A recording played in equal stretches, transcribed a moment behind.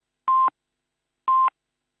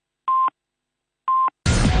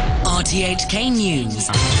RTHK News.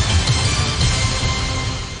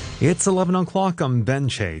 It's 11 o'clock on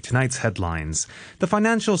Benche. Tonight's headlines. The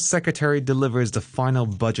financial secretary delivers the final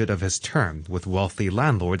budget of his term, with wealthy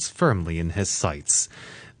landlords firmly in his sights.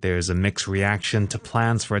 There's a mixed reaction to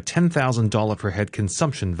plans for a $10,000 per head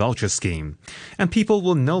consumption voucher scheme. And people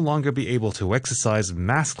will no longer be able to exercise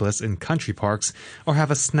maskless in country parks or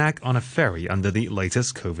have a snack on a ferry under the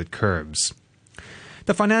latest COVID curbs.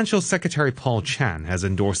 The Financial Secretary Paul Chan has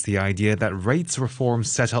endorsed the idea that rates reform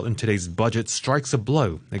set out in today's budget strikes a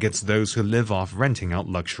blow against those who live off renting out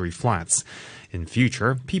luxury flats. In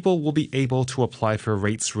future, people will be able to apply for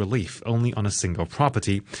rates relief only on a single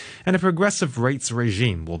property, and a progressive rates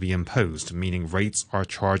regime will be imposed, meaning rates are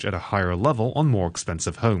charged at a higher level on more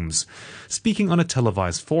expensive homes. Speaking on a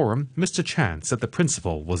televised forum, Mr. Chan said the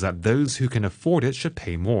principle was that those who can afford it should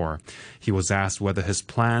pay more. He was asked whether his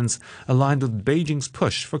plans aligned with Beijing's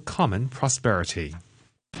push for common prosperity.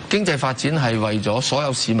 In the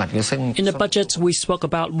budget, we spoke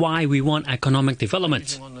about why we want economic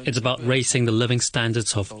development. It's about raising the living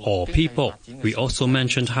standards of all people. We also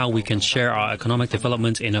mentioned how we can share our economic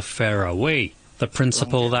development in a fairer way. The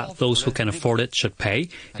principle that those who can afford it should pay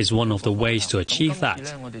is one of the ways to achieve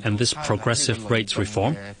that. And this progressive rates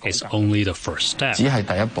reform is only the first step.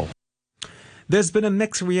 There's been a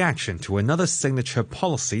mixed reaction to another signature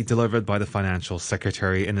policy delivered by the Financial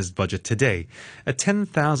Secretary in his budget today, a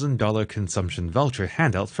 $10,000 consumption voucher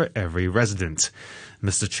handout for every resident.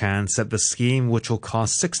 Mr. Chan said the scheme, which will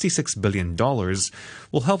cost $66 billion,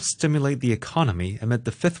 will help stimulate the economy amid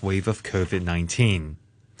the fifth wave of COVID-19.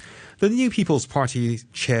 The New People's Party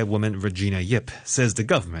chairwoman Regina Yip says the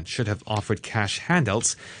government should have offered cash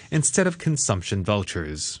handouts instead of consumption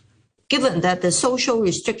vouchers. Given that the social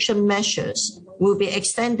restriction measures will be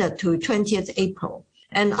extended to 20th April,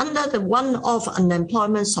 and under the one-off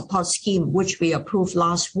unemployment support scheme, which we approved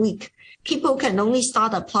last week, people can only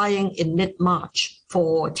start applying in mid-March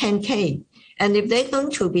for 10K. And if they're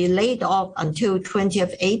going to be laid off until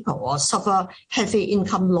 20th April or suffer heavy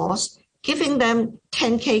income loss, giving them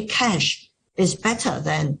 10K cash is better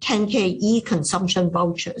than 10K e-consumption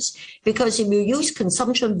vouchers. Because if you use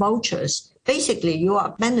consumption vouchers, basically you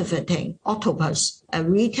are benefiting octopus,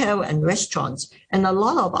 retail and restaurants. And a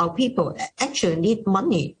lot of our people actually need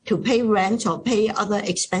money to pay rent or pay other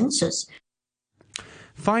expenses.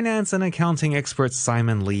 Finance and accounting expert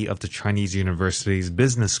Simon Lee of the Chinese University's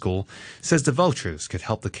Business School says the vouchers could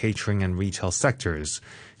help the catering and retail sectors.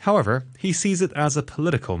 However, he sees it as a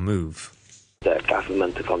political move. The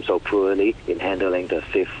government performed so poorly in handling the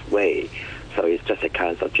fifth wave, so it's just a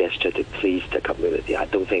kind of gesture to please the community. I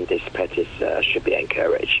don't think this practice should be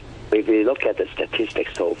encouraged. If we look at the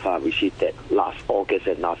statistics so far, we see that last August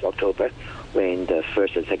and last October, when the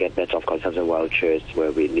first and second batch of consumption vouchers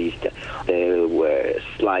were released, there were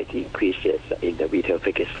slight increases in the retail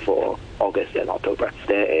figures for August and October.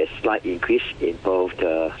 There is slight increase in both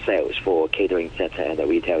the sales for catering sector and the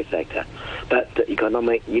retail sector, but the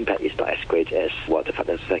economic impact is not as great as what the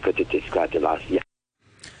Financial Secretary described last year.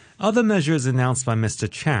 Other measures announced by Mr.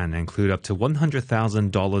 Chan include up to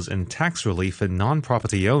 $100,000 in tax relief for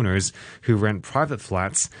non-property owners who rent private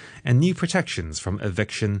flats and new protections from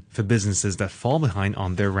eviction for businesses that fall behind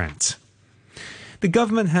on their rent. The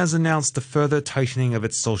government has announced the further tightening of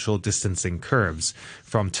its social distancing curbs.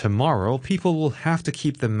 From tomorrow, people will have to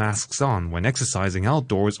keep their masks on when exercising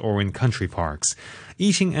outdoors or in country parks.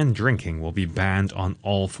 Eating and drinking will be banned on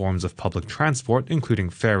all forms of public transport,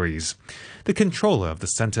 including ferries. The controller of the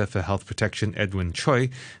Center for Health Protection, Edwin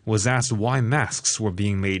Choi, was asked why masks were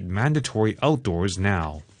being made mandatory outdoors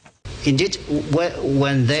now. Indeed,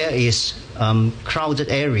 when there is crowded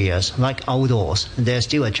areas like outdoors, there's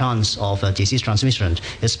still a chance of disease transmission,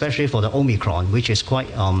 especially for the Omicron, which is quite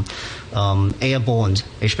airborne,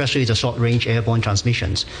 especially the short-range airborne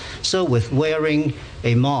transmissions. So with wearing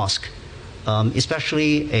a mask,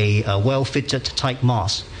 especially a well-fitted tight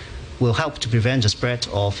mask, will help to prevent the spread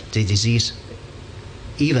of the disease,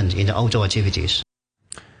 even in the outdoor activities.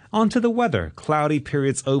 On to the weather. Cloudy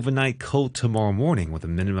periods overnight, cold tomorrow morning with a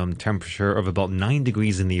minimum temperature of about 9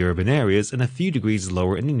 degrees in the urban areas and a few degrees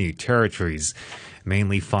lower in the New Territories.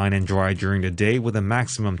 Mainly fine and dry during the day with a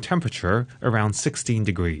maximum temperature around 16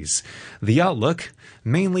 degrees. The outlook,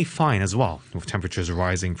 mainly fine as well, with temperatures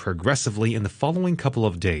rising progressively in the following couple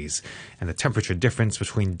of days, and the temperature difference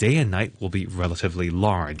between day and night will be relatively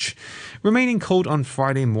large. Remaining cold on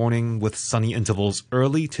Friday morning with sunny intervals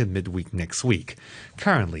early to midweek next week.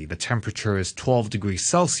 Currently, the temperature is 12 degrees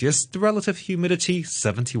Celsius, the relative humidity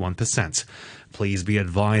 71%. Please be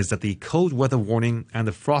advised that the cold weather warning and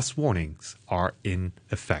the frost warnings are in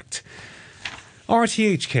effect.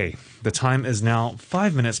 RTHK, the time is now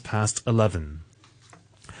 5 minutes past 11.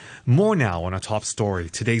 More now on our top story,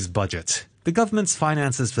 today's budget. The government's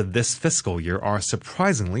finances for this fiscal year are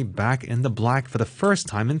surprisingly back in the black for the first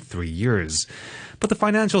time in 3 years. But the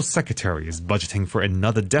Financial Secretary is budgeting for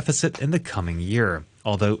another deficit in the coming year,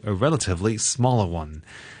 although a relatively smaller one.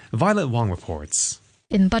 Violet Wong reports.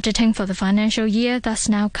 In budgeting for the financial year that's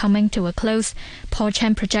now coming to a close, Paul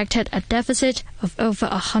Chan projected a deficit of over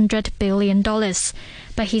 $100 billion.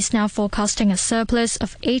 But he's now forecasting a surplus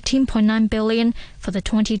of $18.9 billion for the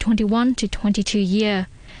 2021 to 22 year.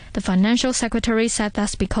 The Financial Secretary said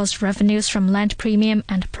that's because revenues from land premium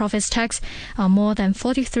and profits tax are more than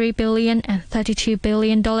 $43 billion and $32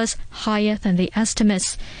 billion higher than the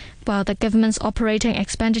estimates, while the government's operating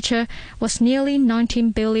expenditure was nearly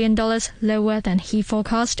 $19 billion lower than he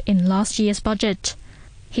forecast in last year's budget.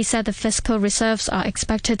 He said the fiscal reserves are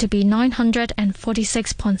expected to be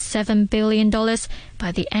 $946.7 billion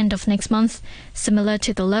by the end of next month, similar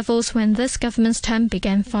to the levels when this government's term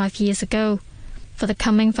began 5 years ago. For the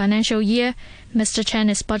coming financial year, Mr. Chan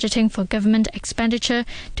is budgeting for government expenditure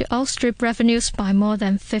to outstrip revenues by more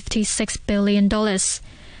than $56 billion.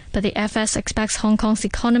 But the FS expects Hong Kong's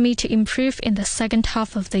economy to improve in the second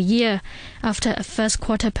half of the year, after a first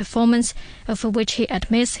quarter performance over which he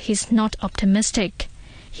admits he's not optimistic.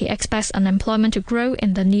 He expects unemployment to grow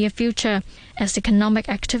in the near future, as economic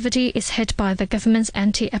activity is hit by the government's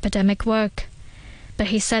anti-epidemic work. But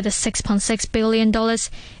he said the $6.6 billion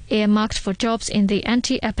earmarked for jobs in the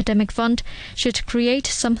anti-epidemic fund should create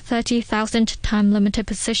some 30,000 time-limited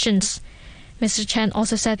positions. Mr. Chan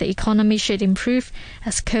also said the economy should improve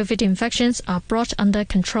as COVID infections are brought under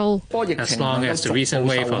control. As long as the recent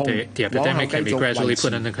wave of the epidemic can be gradually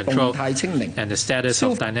put under control and the status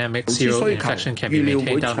of dynamic zero infection can be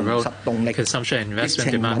maintained down the road, consumption and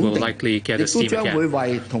investment demand will likely get a steam again.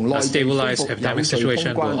 A stabilized epidemic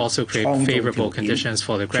situation will also create favorable conditions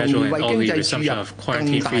for the gradual and early resumption of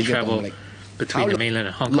quarantine-free travel between the mainland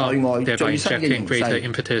and Hong Kong, thereby injecting greater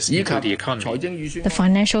impetus into the economy. The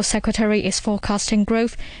Financial Secretary is forecasting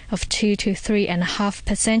growth of 2 to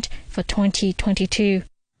 3.5% for 2022.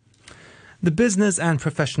 The Business and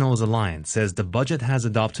Professionals Alliance says the budget has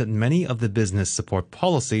adopted many of the business support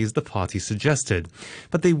policies the party suggested,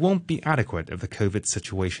 but they won't be adequate if the COVID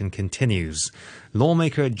situation continues.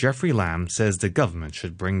 Lawmaker Jeffrey Lam says the government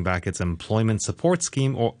should bring back its Employment Support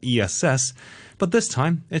Scheme, or ESS, but this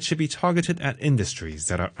time it should be targeted at industries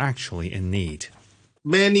that are actually in need.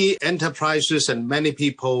 Many enterprises and many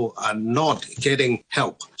people are not getting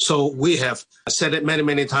help. So we have said it many,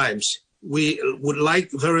 many times. We would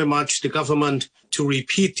like very much the government to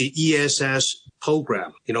repeat the ESS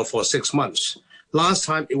program, for 6 months. Last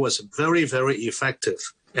time it was very, very effective.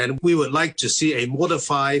 And we would like to see a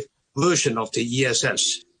modified version of the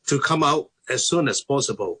ESS to come out as soon as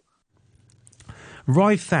possible.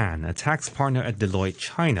 Roy Fan, a tax partner at Deloitte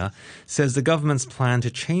China, says the government's plan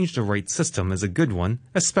to change the rate system is a good one,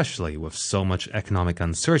 especially with so much economic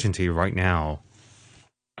uncertainty right now.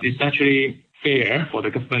 It's actually fair for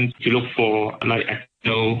the government to look for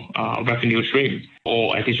additional revenue streams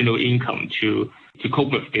or additional income to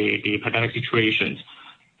cope with the pandemic situation.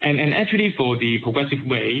 And actually for the progressive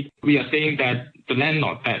way, we are saying that the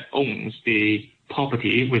landlord that owns the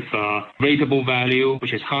property with a rateable value,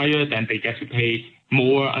 which is higher, than they get to pay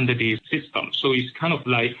more under the system. So it's kind of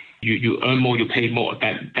like you earn more, you pay more,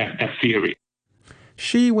 that theory.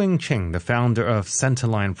 Shi Wing-ching, the founder of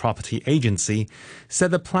Centerline Property Agency, said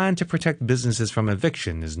the plan to protect businesses from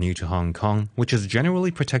eviction is new to Hong Kong, which has generally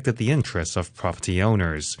protected the interests of property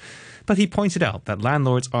owners. But he pointed out that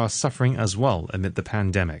landlords are suffering as well amid the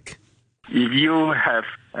pandemic. If you have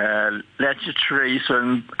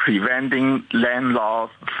legislation preventing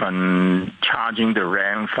landlords from charging the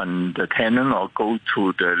rent from the tenant or go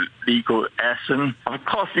to the legal action, of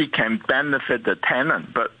course it can benefit the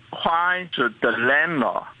tenant, but why should the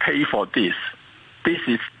landlord pay for this? This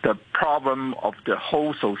is the problem of the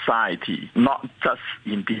whole society, not just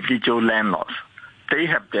individual landlords. They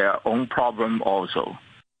have their own problem also.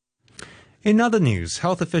 In other news,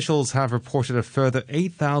 health officials have reported a further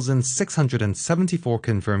 8,674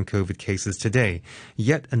 confirmed COVID cases today,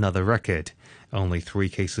 yet another record. Only 3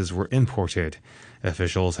 cases were imported.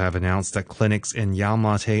 Officials have announced that clinics in Yau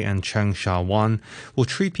Ma Tei and Cheung Sha Wan will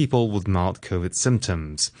treat people with mild COVID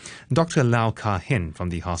symptoms. Dr. Lau Ka-hin from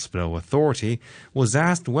the Hospital Authority was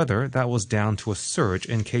asked whether that was down to a surge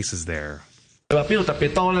in cases there. We have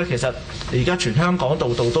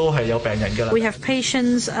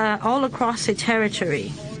patients all across the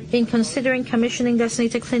territory. In considering commissioning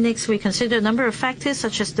designated clinics, we consider a number of factors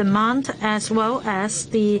such as demand as well as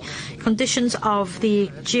the conditions of the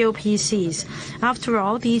GOPCs. After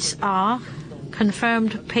all, these are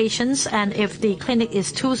confirmed patients, and if the clinic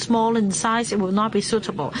is too small in size, it will not be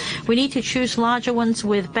suitable. We need to choose larger ones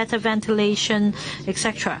with better ventilation,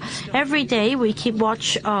 etc. Every day we keep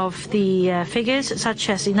watch of the figures, such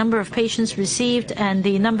as the number of patients received and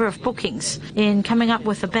the number of bookings, in coming up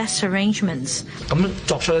with the best arrangements.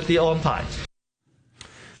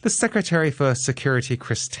 The Secretary for Security,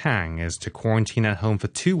 Chris Tang, is to quarantine at home for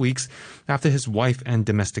 2 weeks after his wife and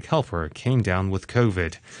domestic helper came down with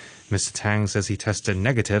COVID. Mr. Tang says he tested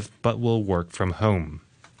negative but will work from home.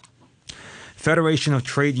 Federation of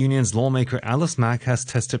Trade Unions lawmaker Alice Mak has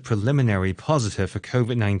tested preliminary positive for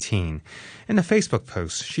COVID-19. In a Facebook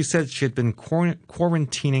post, she said she had been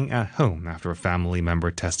quarantining at home after a family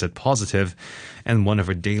member tested positive, and one of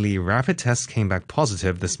her daily rapid tests came back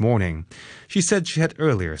positive this morning. She said she had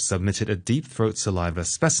earlier submitted a deep throat saliva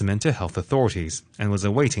specimen to health authorities and was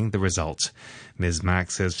awaiting the result. Ms.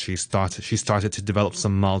 Mak says she started to develop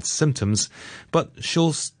some mild symptoms, but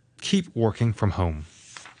she'll keep working from home.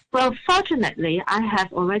 Well, fortunately, I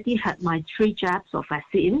have already had my 3 jabs of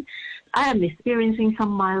vaccine. I am experiencing some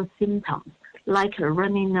mild symptoms like a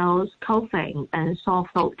runny nose, coughing, and sore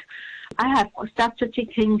throat. I have started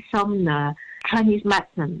taking some Chinese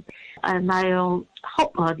medicine, and I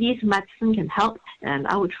hope these medicine can help, and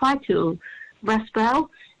I will try to rest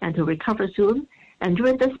well and to recover soon. And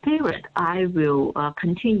during this period, I will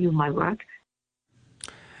continue my work.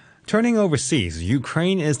 Turning overseas,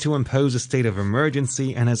 Ukraine is to impose a state of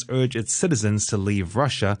emergency and has urged its citizens to leave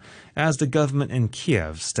Russia as the government in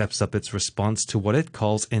Kiev steps up its response to what it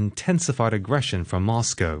calls intensified aggression from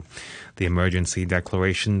Moscow. The emergency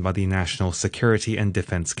declaration by the National Security and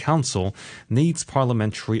Defense Council needs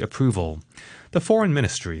parliamentary approval. The Foreign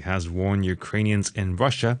Ministry has warned Ukrainians in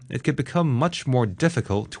Russia it could become much more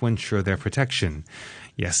difficult to ensure their protection.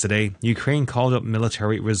 Yesterday, Ukraine called up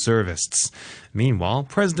military reservists. Meanwhile,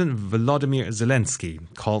 President Volodymyr Zelensky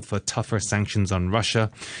called for tougher sanctions on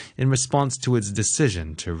Russia in response to its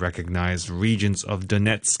decision to recognize regions of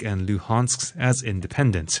Donetsk and Luhansk as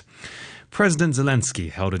independent. President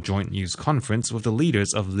Zelensky held a joint news conference with the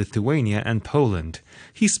leaders of Lithuania and Poland.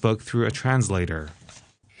 He spoke through a translator.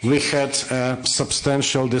 We had a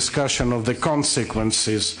substantial discussion of the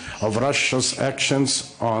consequences of Russia's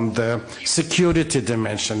actions on the security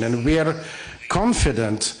dimension, and we are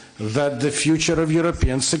confident that the future of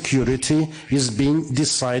European security is being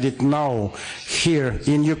decided now, here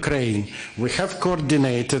in Ukraine. We have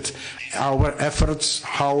coordinated our efforts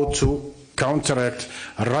how to counteract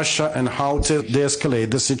Russia and how to de-escalate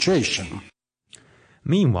the situation.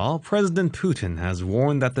 Meanwhile, President Putin has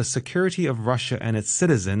warned that the security of Russia and its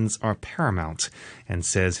citizens are paramount and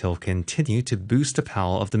says he'll continue to boost the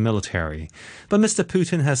power of the military. But Mr.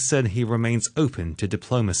 Putin has said he remains open to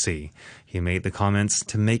diplomacy. He made the comments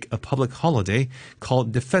to make a public holiday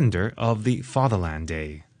called Defender of the Fatherland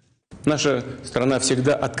Day.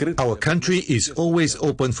 Our country is always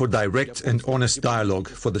open for direct and honest dialogue,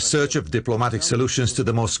 for the search of diplomatic solutions to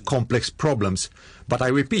the most complex problems. But I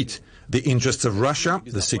repeat, the interests of Russia,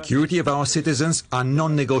 the security of our citizens are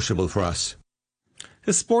non-negotiable for us.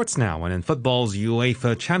 To sports now, and in football's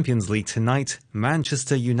UEFA Champions League tonight,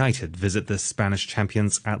 Manchester United visit the Spanish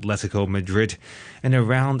champions Atletico Madrid in a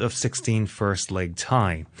round of 16 first-leg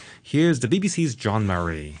tie. Here's the BBC's John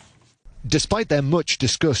Murray. Despite their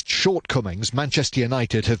much-discussed shortcomings, Manchester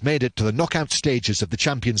United have made it to the knockout stages of the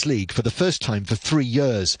Champions League for the first time for 3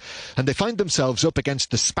 years, and they find themselves up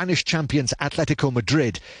against the Spanish champions Atletico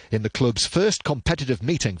Madrid in the club's first competitive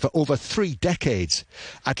meeting for over 3 decades.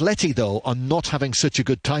 Atleti, though, are not having such a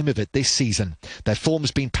good time of it this season. Their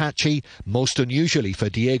form's been patchy, most unusually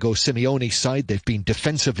for Diego Simeone's side. They've been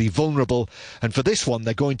defensively vulnerable, and for this one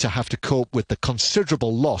they're going to have to cope with the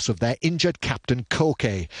considerable loss of their injured captain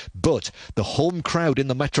Koke. But the home crowd in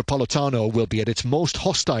the Metropolitano will be at its most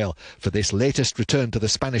hostile for this latest return to the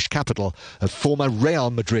Spanish capital of former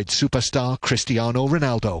Real Madrid superstar Cristiano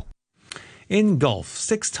Ronaldo. In golf,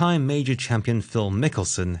 6-time major champion Phil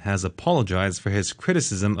Mickelson has apologized for his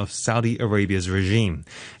criticism of Saudi Arabia's regime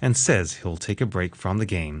and says he'll take a break from the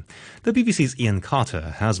game. The BBC's Ian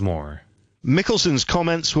Carter has more. Mickelson's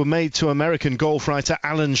comments were made to American golf writer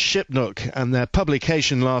Alan Shipnuck, and their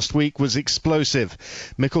publication last week was explosive.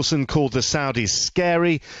 Mickelson called the Saudis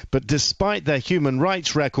scary, but despite their human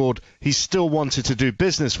rights record, he still wanted to do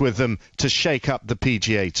business with them to shake up the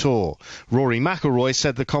PGA Tour. Rory McIlroy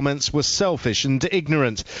said the comments were selfish and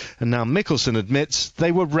ignorant, and now Mickelson admits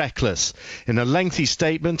they were reckless. In a lengthy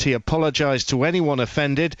statement, he apologised to anyone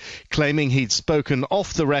offended, claiming he'd spoken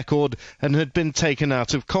off the record and had been taken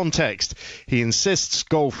out of context. He insists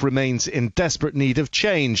golf remains in desperate need of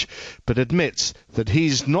change, but admits that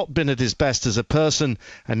he's not been at his best as a person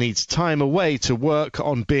and needs time away to work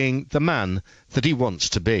on being the man that he wants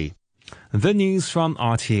to be. The news from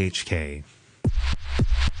RTHK.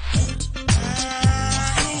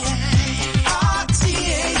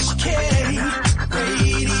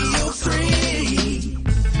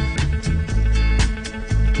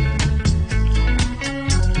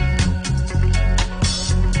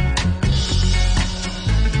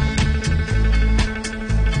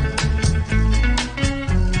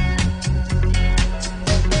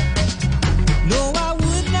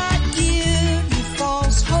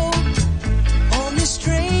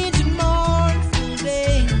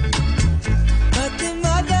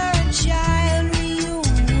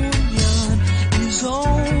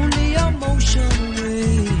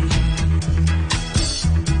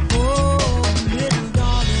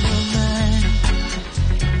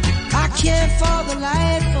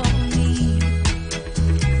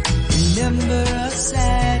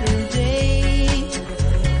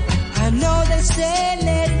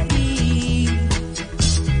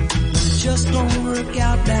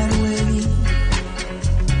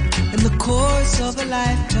 Of a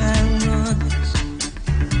lifetime runs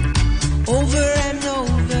over and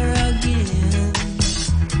over again.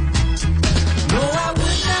 No, I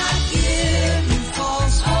would not give you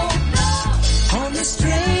false hope on this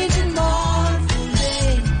strange and mournful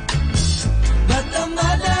day, but the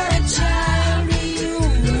mother and child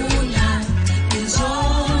reunion is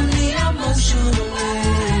only a motion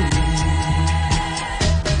away.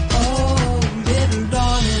 Oh, little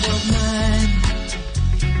darling of mine,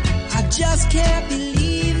 I just can't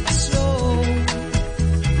believe it's so,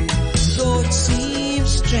 though it seems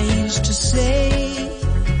strange to say.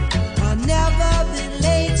 I've never been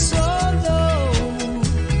late so low,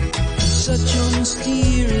 in such a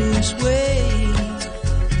mysterious way.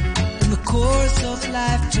 And the course of a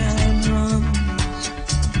lifetime runs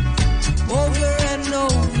over and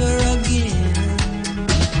over again.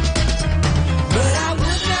 But I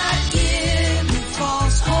would not give you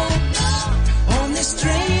false hope on this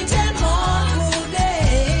strange and mournful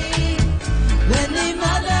day, when the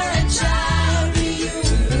mother and child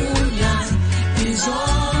reunion is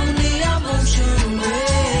only a motion away.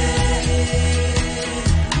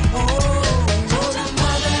 Oh, the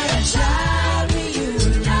mother and child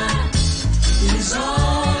reunion is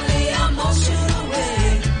only a motion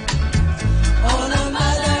away. Oh, the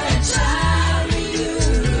mother and child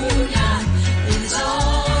reunion is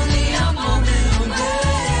only a moment away.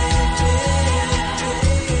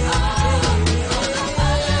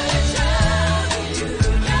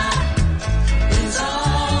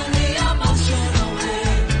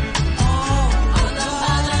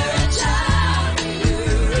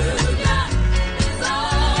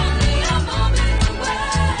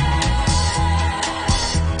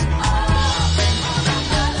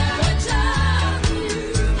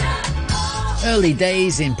 Early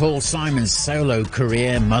days in Paul Simon's solo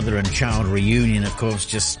career. Mother and Child Reunion, of course,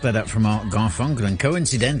 just split up from Art Garfunkel. And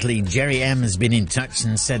coincidentally, Jerry M has been in touch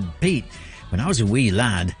and said, Pete, when I was a wee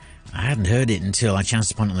lad, I hadn't heard it until I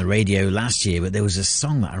chanced upon it on the radio last year, but there was a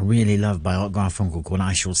song that I really loved by Art Garfunkel called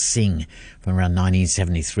I Shall Sing from around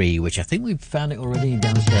 1973, which I think we've found it already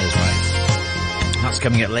downstairs, right? That's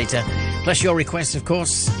coming up later. Plus your requests, of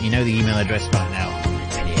course. You know the email address by now. I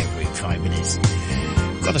tell you every 5 minutes.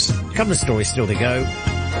 Got a couple of stories still to go.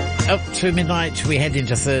 Up to midnight, we head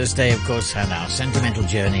into Thursday, of course, and our sentimental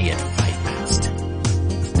journey at 5